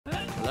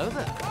Hello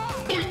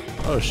there.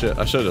 Oh shit,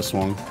 I should have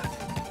swung.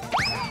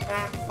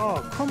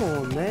 Oh, come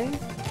on, man.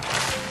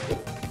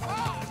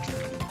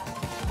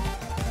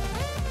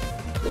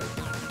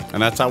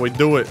 And that's how we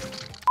do it.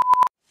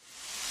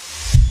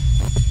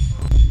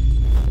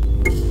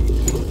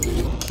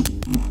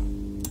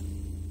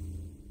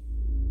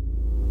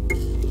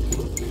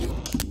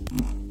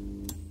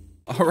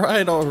 All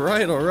right,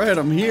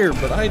 I'm here,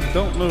 but I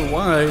don't know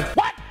why.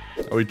 What?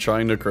 Are we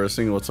trying to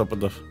cursing? What's up with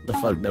the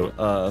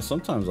fuck?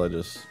 Sometimes I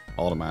just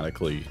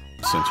automatically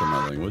censor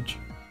my language.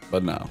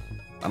 But no,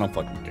 I don't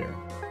fucking care.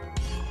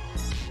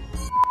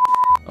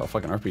 Oh,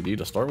 fucking RPD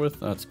to start with?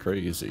 That's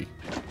crazy.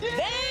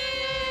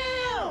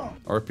 Damn!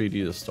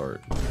 RPD to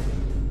start.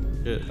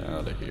 Get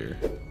out of here.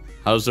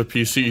 How's their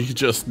PC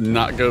just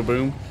not go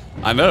boom?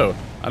 I know,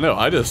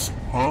 I just...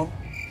 Huh?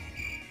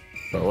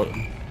 Oh,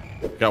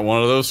 what? Got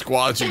one of those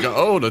squads you go,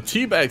 oh, the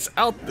teabag's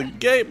out the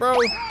gate, bro.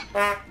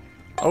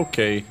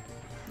 Okay.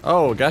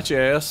 Oh, got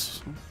your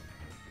ass.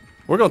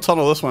 We're gonna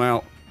tunnel this one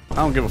out. I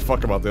don't give a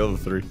fuck about the other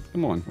three.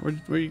 Come on,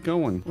 where you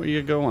going? Where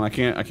you going? I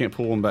can't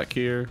pull one back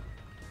here.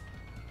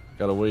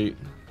 Gotta wait.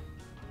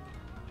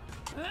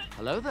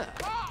 Hello there.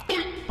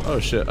 Oh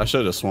shit, I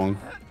should have swung.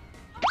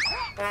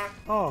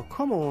 Oh,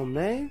 come on,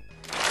 man.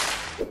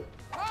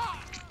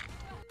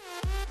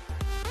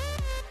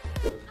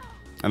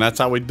 And that's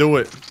how we do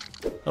it.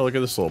 Oh, look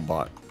at this little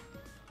bot.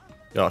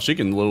 Yo, she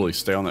can literally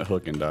stay on that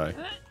hook and die.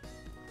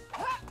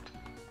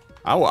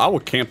 I will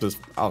camp this.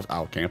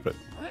 I'll camp it.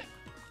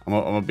 I'm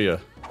gonna be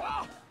a...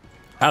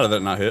 How did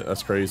that not hit?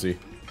 That's crazy.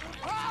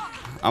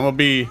 I'm gonna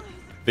be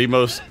the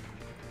most...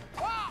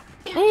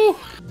 Ooh.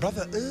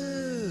 Brother,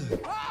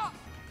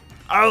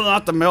 Oh,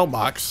 not the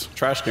mailbox.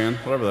 Trash can,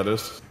 whatever that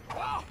is.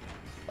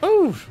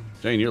 Oh,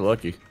 Jane, you're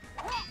lucky.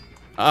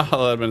 Oh,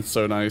 that'd have been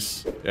so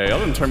nice. Yeah, y'all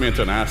didn't turn me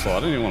into an asshole. I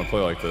didn't even want to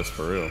play like this,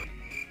 for real.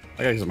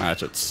 I got some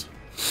hatchets.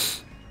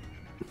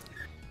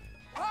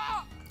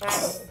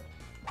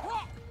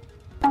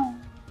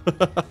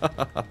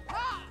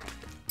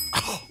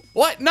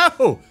 What?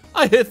 No!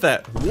 I hit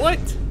that. What?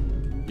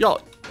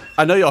 Y'all,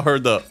 I know y'all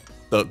heard the...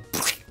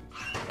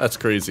 That's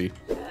crazy.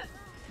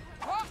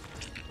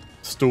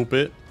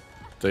 Stupid.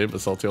 Dave,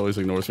 but Salty always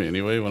ignores me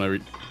anyway when I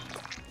read...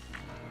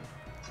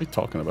 What are you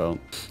talking about?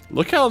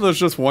 Look how there's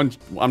just one...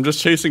 I'm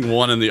just chasing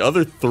one and the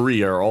other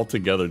three are all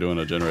together doing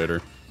a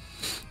generator.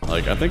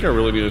 Like, I think I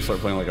really need to start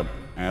playing like an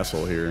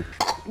asshole here.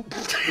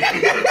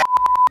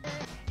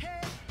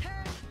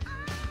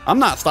 I'm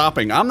not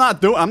stopping. I'm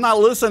not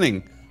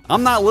listening.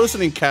 I'm not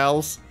listening,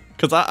 cows.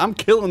 Because I'm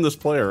killing this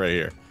player right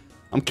here.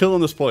 I'm killing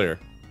this player.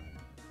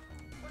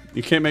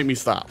 You can't make me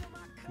stop.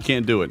 You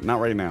can't do it. Not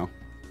right now.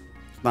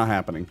 It's not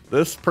happening.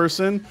 This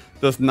person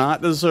does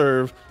not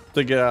deserve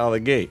to get out of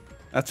the gate.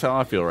 That's how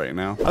I feel right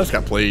now. I just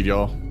got played,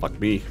 y'all. Fuck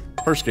me.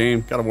 First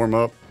game. Gotta warm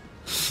up.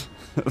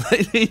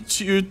 They need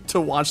you to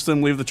watch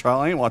them leave the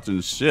trial. I ain't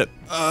watching shit.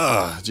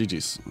 Ugh,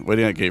 GG's.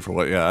 Waiting at gate for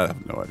what? Yeah, I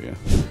have no idea.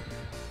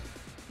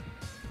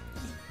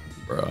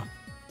 Bruh.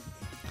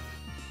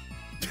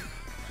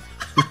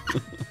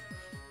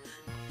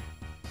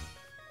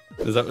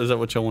 Is that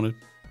what y'all wanted?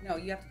 No,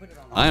 you have to put it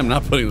on. I am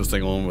not putting this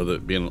thing on with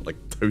it being like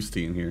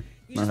toasty in here.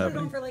 You just put it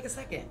on for like a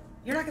second.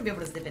 You're not gonna be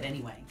able to zip it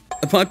anyway.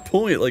 My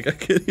point, like I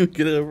couldn't even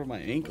get it over my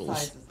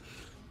ankles.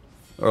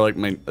 Or like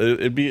my,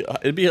 it'd be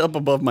up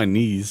above my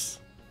knees.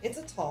 It's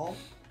a tall.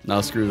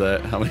 Now screw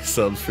that. How many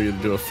subs for you to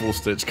do a full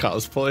Stitch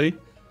cosplay?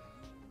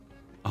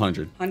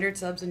 100. 100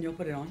 subs and you'll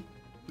put it on?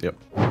 Yep.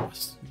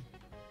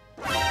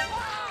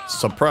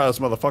 Surprise,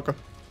 motherfucker.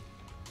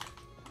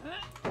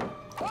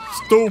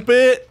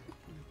 Stupid.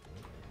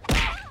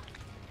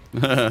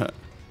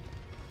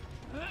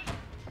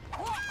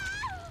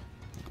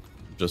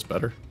 Just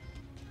better.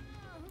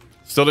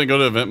 Still didn't go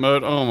to event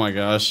mode? Oh my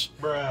gosh.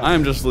 Bruh. I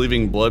am just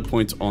leaving blood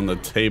points on the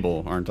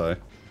table, aren't I?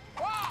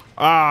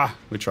 Ah!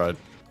 We tried.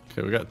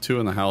 Okay, we got two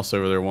in the house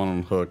over there, one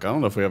on hook. I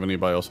don't know if we have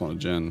anybody else on a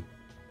gen.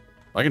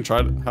 I can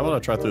try. How about I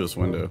try through this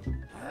window?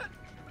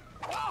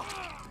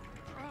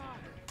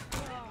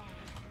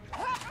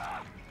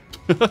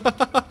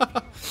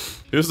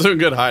 He was doing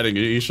good hiding.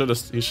 He should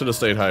have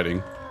stayed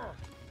hiding.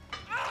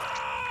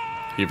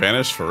 He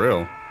vanished for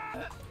real.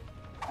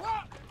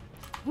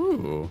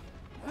 Ooh.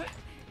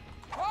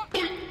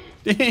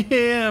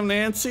 Damn,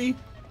 Nancy.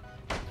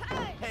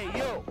 Hey,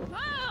 yo.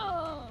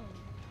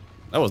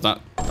 That was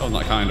not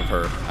kind of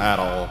her at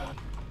all.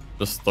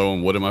 Just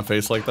throwing wood in my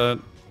face like that.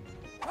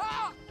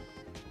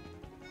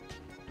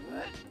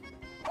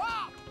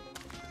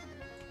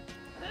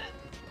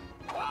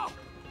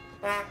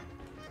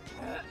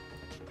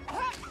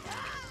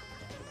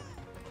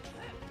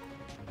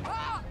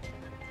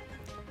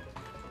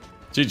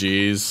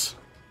 GG's.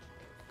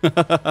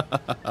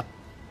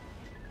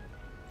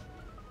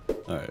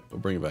 Alright, we'll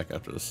bring it back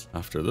after this.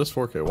 After this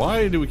 4K.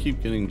 Why do we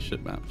keep getting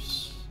shit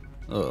maps?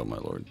 Oh my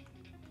lord.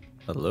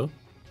 Hello?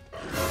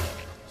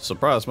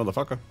 Surprise,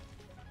 motherfucker.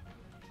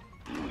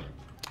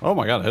 Oh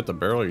my god, I hit the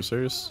barrel. Are you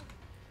serious?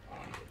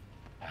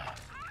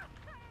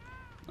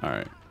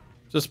 Alright.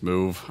 Just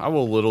move. I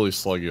will literally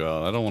slug you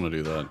out. I don't want to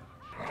do that.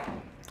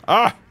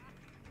 Ah!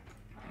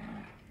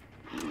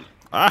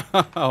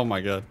 Oh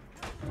my god.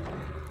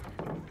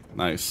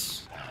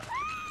 Nice.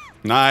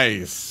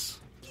 Nice.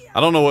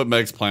 I don't know what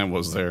Meg's plan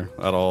was there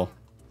at all.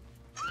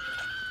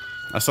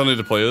 I still need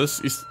to play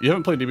this. You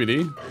haven't played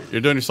DBD?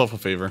 You're doing yourself a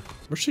favor.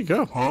 Where'd she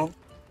go? Huh?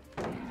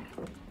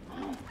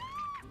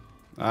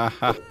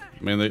 Aha.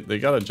 I mean, they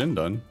got a gen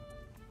done.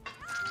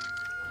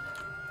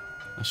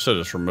 I should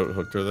have just remote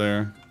hooked her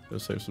there. To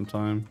save some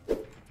time.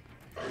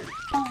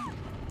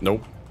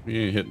 Nope.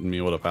 You ain't hitting me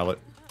with a pallet.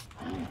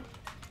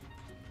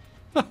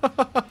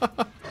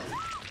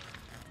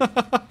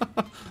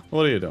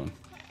 What are you doing?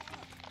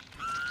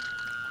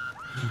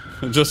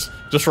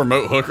 just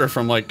remote hooker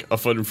from like a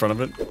foot in front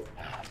of it.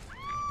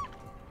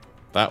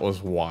 That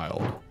was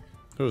wild.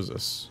 Who is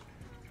this?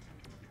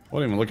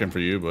 Wasn't even looking for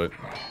you, but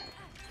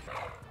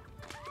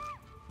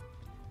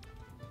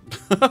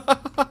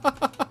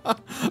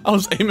I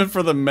was aiming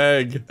for the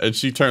Meg and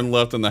she turned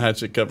left and the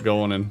hatchet kept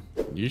going, and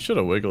you should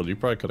have wiggled. You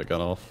probably could have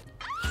got off.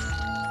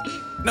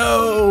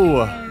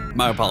 No!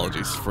 My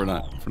apologies for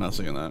not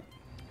seeing that.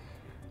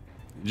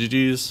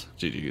 GG's.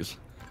 GG's.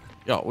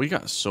 Yo, we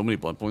got so many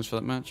blood points for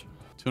that match.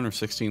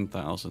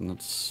 216,000.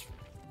 That's...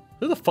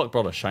 Who the fuck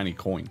brought a shiny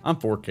coin? I'm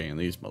 4K in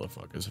these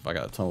motherfuckers if I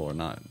got a tunnel or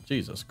not.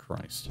 Jesus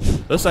Christ.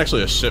 This is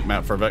actually a shit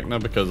map for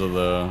Vecna because of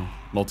the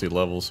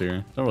multi-levels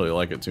here. Don't really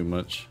like it too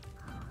much.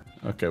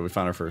 Okay, we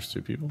found our first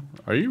 2 people.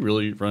 Are you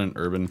really running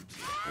urban?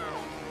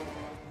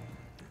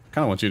 I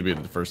kind of want you to be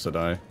the first to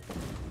die.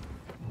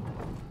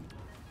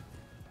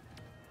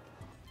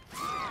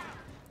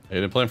 Hey,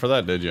 you didn't plan for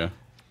that, did you?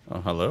 Oh,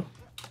 hello?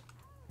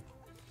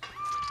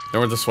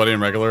 Then we're the sweaty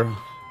and regular.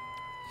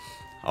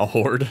 A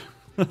horde.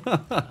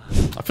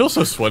 I feel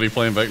so sweaty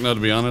playing Vecna, to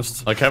be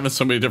honest. Like, having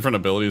so many different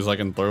abilities I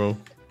can throw.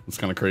 It's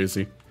kind of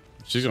crazy.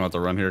 She's gonna have to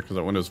run here because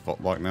that window's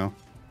blocked now.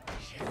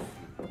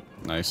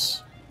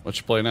 Nice. What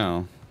you play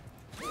now?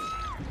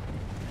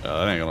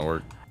 That ain't gonna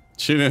work.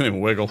 She didn't even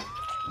wiggle.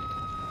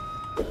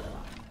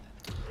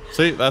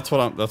 See, that's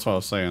what I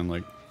was saying.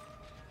 Like,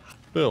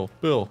 Bill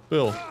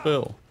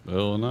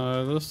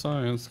Nye the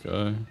Science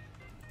Guy.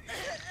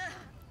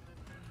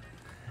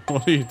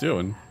 What are you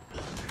doing?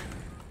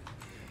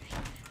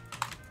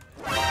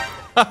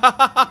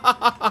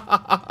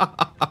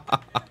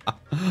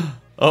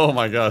 Oh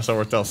my gosh, that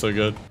worked out so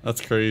good.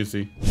 That's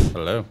crazy.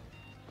 Hello.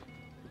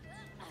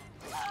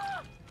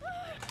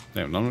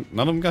 Damn, none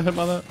of them got hit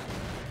by that?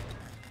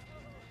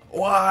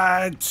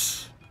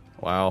 What?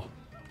 Wow.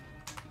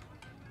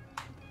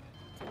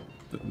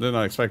 Did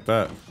not expect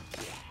that.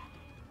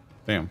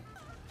 Damn.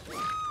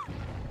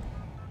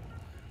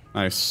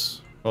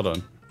 Nice. Well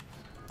done.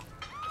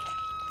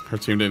 Her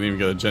team didn't even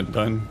get a gen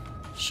done.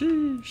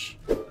 Sheesh.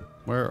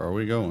 Where are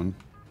we going?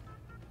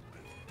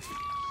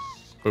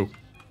 Oh.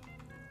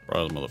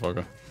 Brother,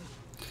 motherfucker.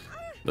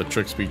 The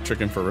tricks be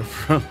tricking for real.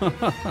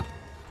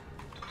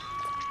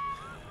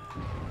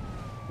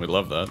 We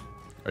love that.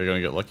 Are you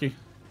gonna get lucky?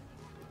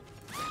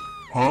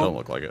 Huh? Don't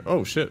look like it.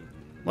 Oh shit.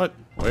 What?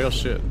 Well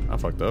shit. I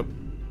fucked up.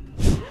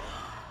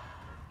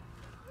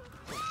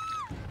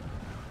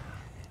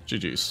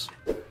 GG's.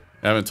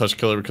 I haven't touched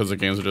killer because the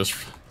games are just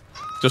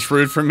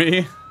rude for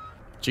me.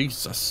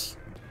 Jesus.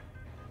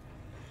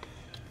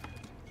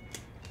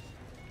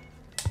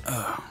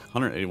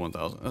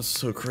 181,000. That's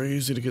so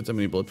crazy to get that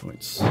many blood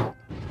points.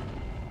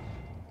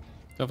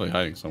 Definitely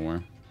hiding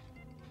somewhere.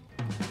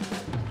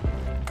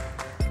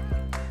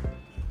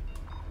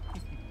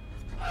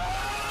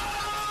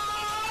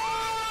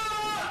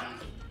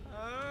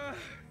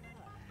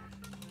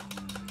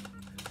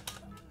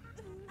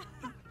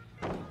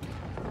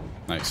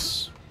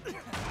 Nice.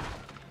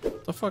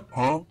 What the fuck?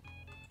 Huh?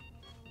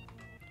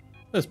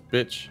 This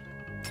bitch.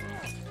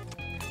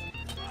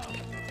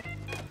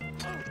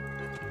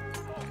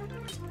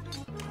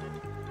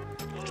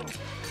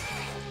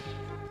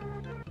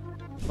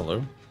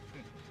 Hello?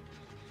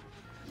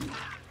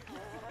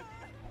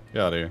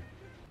 Get out of here.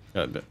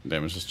 God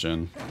damage this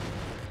gen.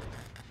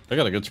 I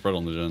got a good spread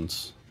on the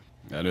gens.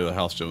 Yeah, I knew the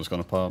house gen was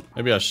gonna pop.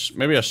 Maybe I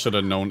should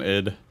have known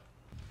id.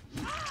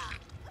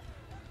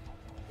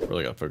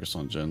 Really got focused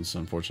on gens,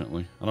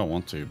 unfortunately. I don't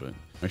want to, but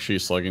make sure you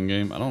slug in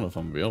game. I don't know if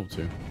I'm gonna be able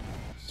to.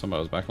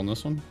 Somebody was back on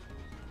this one.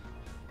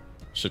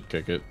 Should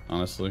kick it,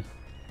 honestly.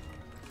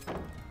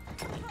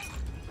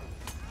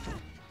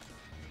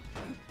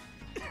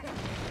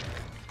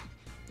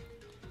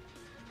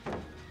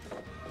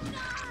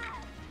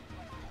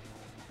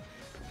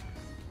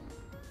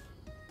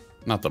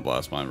 Not the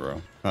blast mine,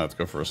 bro. Let's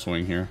go for a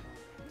swing here.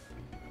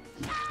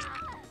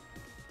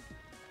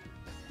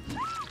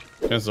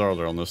 Chances are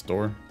they're on this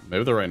door.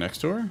 Maybe they're right next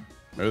to her?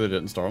 Maybe they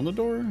didn't start on the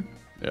door?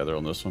 Yeah, they're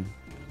on this one.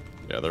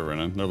 Yeah, they're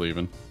running. They're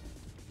leaving.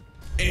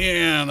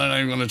 And they're not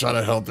even gonna try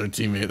to help their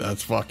teammate.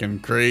 That's fucking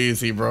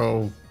crazy,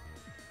 bro.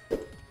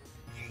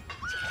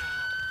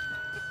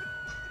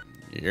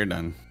 You're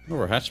done. Oh,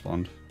 we're hatch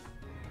spawned.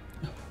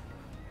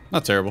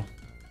 Not terrible.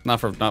 Not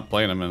for not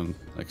playing them in an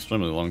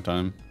extremely long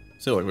time.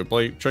 See, like we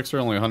played Trickster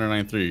only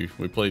 193.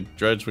 We played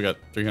Dredge, we got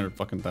 300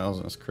 fucking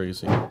thousand. That's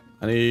crazy.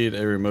 I need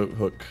a remote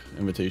hook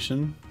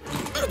invitation.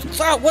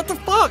 Stop, what the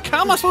fuck?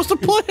 How am I supposed to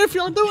play if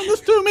you're doing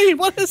this to me?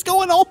 What is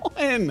going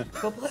on?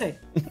 Go play.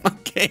 I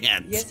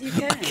can't. Yes, you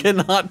can. I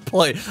cannot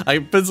play. I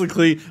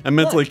physically and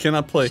mentally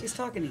cannot play. She's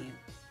talking to you.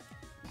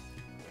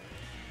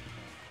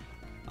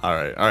 All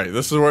right.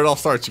 This is where it all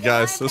starts, you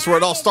guys. This is where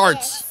it all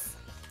starts.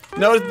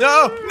 No.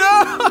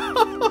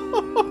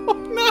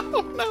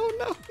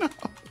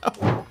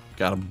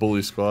 Got a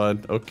bully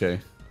squad. Okay.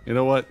 You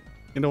know what?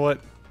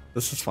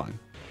 This is fine.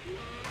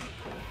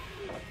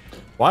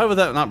 Why would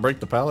that not break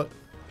the pallet?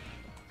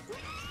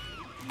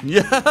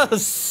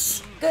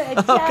 Yes. Good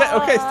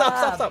job. Okay.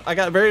 Stop. I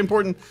got very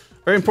important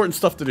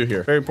stuff to do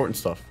here. Very important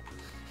stuff.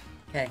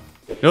 Okay.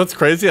 You know what's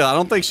crazy? I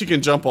don't think she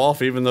can jump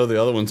off even though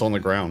the other one's on the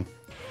ground.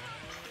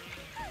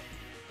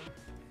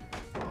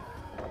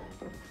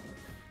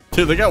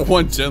 Dude, they got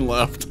one gen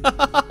left.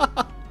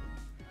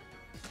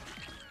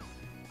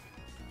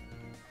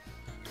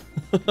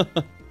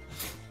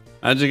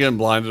 Imagine getting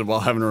blinded while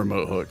having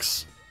remote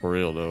hooks. For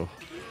real, though.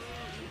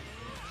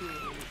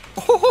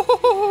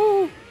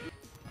 Oh,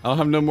 I don't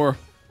have no more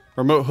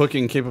remote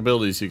hooking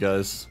capabilities, you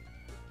guys.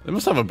 They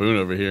must have a boon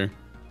over here.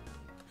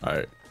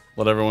 Alright,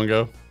 let everyone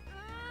go.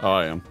 Oh,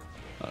 I am.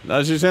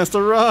 Now's your chance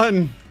to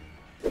run!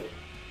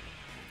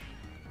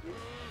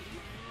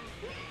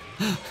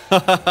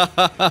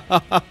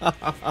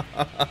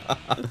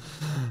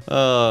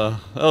 That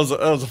was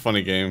a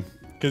funny game.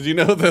 Because you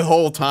know the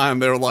whole time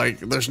they were like,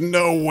 there's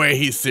no way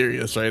he's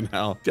serious right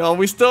now. Y'all,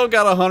 we still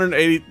got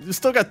 180, we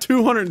still got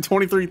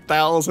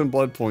 223,000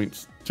 blood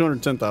points.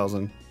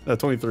 210,000.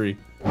 23.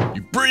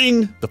 You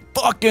bring the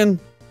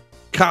fucking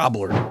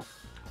cobbler.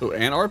 Oh,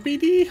 and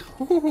RPD?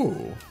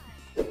 Ooh.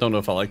 Don't know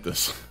if I like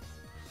this.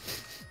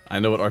 I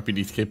know what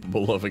RPD's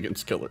capable of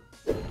against Killer.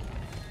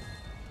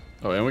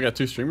 Oh, and we got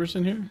 2 streamers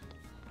in here?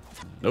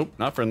 Nope,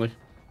 not friendly.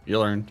 You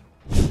learned.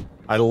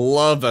 I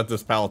love that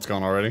this pallet's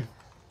gone already.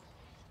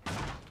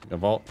 A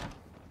vault?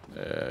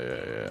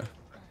 Yeah.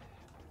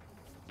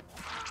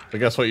 But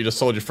guess what? You just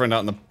sold your friend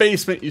out in the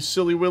basement, you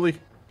silly willy.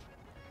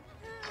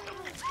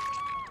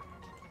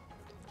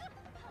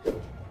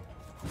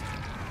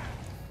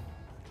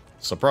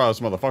 Surprise,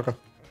 motherfucker.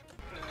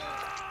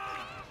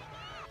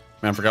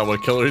 Man, I forgot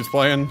what killer he's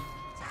playing.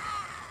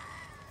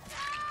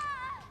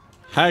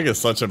 Hag is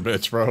such a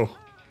bitch, bro.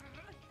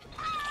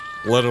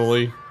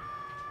 Literally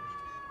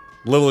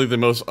the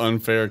most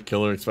unfair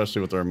killer,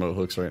 especially with the remote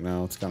hooks right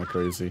now. It's kind of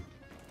crazy.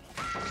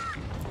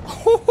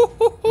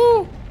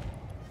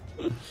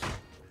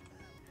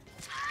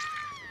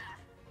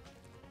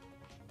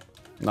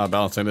 Not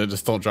balancing it,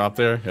 just don't drop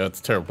there. Yeah, it's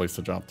a terrible place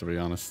to drop, to be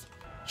honest.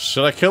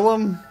 Should I kill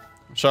him?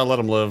 Or should I let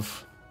him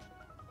live?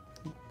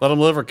 Let him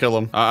live or kill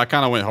him? I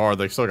kind of went hard.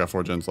 They still got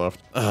 4 gens left.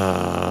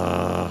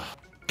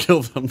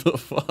 Kill them the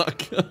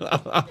fuck.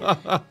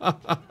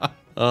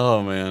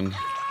 Oh, man.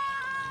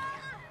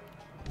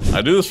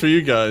 I do this for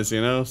you guys,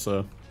 you know,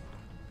 so.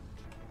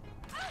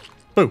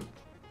 Boo.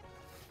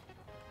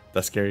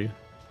 That scare you?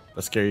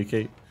 That scare you,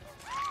 Kate?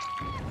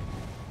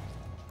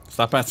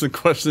 Stop asking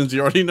questions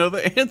you already know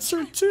the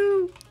answer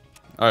to.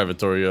 All right,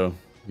 Vittorio.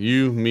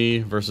 You, me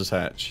versus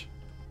Hatch.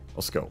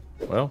 Let's go.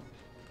 Well,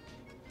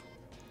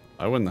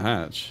 I win the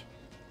Hatch.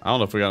 I don't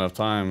know if we got enough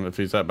time if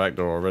he's at back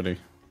door already.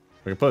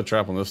 We can put a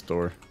trap on this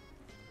door.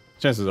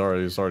 Chances are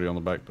he's already on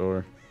the back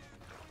door.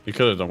 He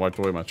could have wiped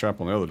away my trap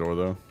on the other door,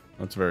 though.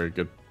 That's a very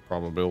good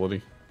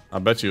probability. I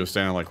bet you he was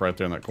standing like right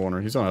there in that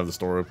corner. He's gonna have this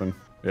door open.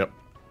 Yep.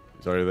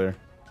 He's already there.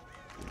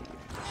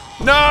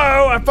 No!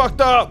 I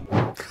fucked up!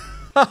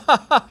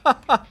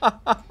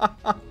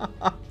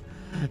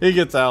 He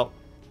gets out.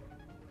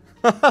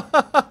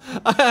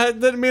 I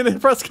didn't mean to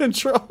press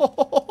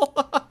control.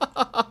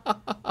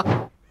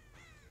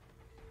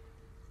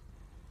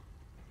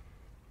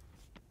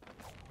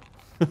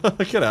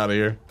 Get out of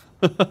here.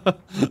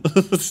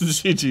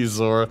 GG,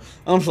 Zora.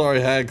 I'm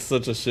sorry, Hag's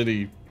such a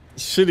shitty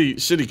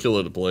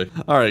killer to play.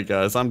 Alright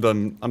guys, I'm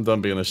done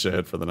being a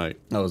shithead for the night.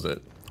 That was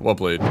it. Well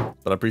played.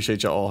 But I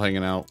appreciate y'all all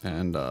hanging out,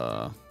 and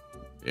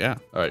yeah.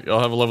 Alright,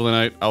 y'all have a lovely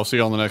night. I'll see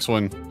you on the next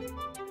one.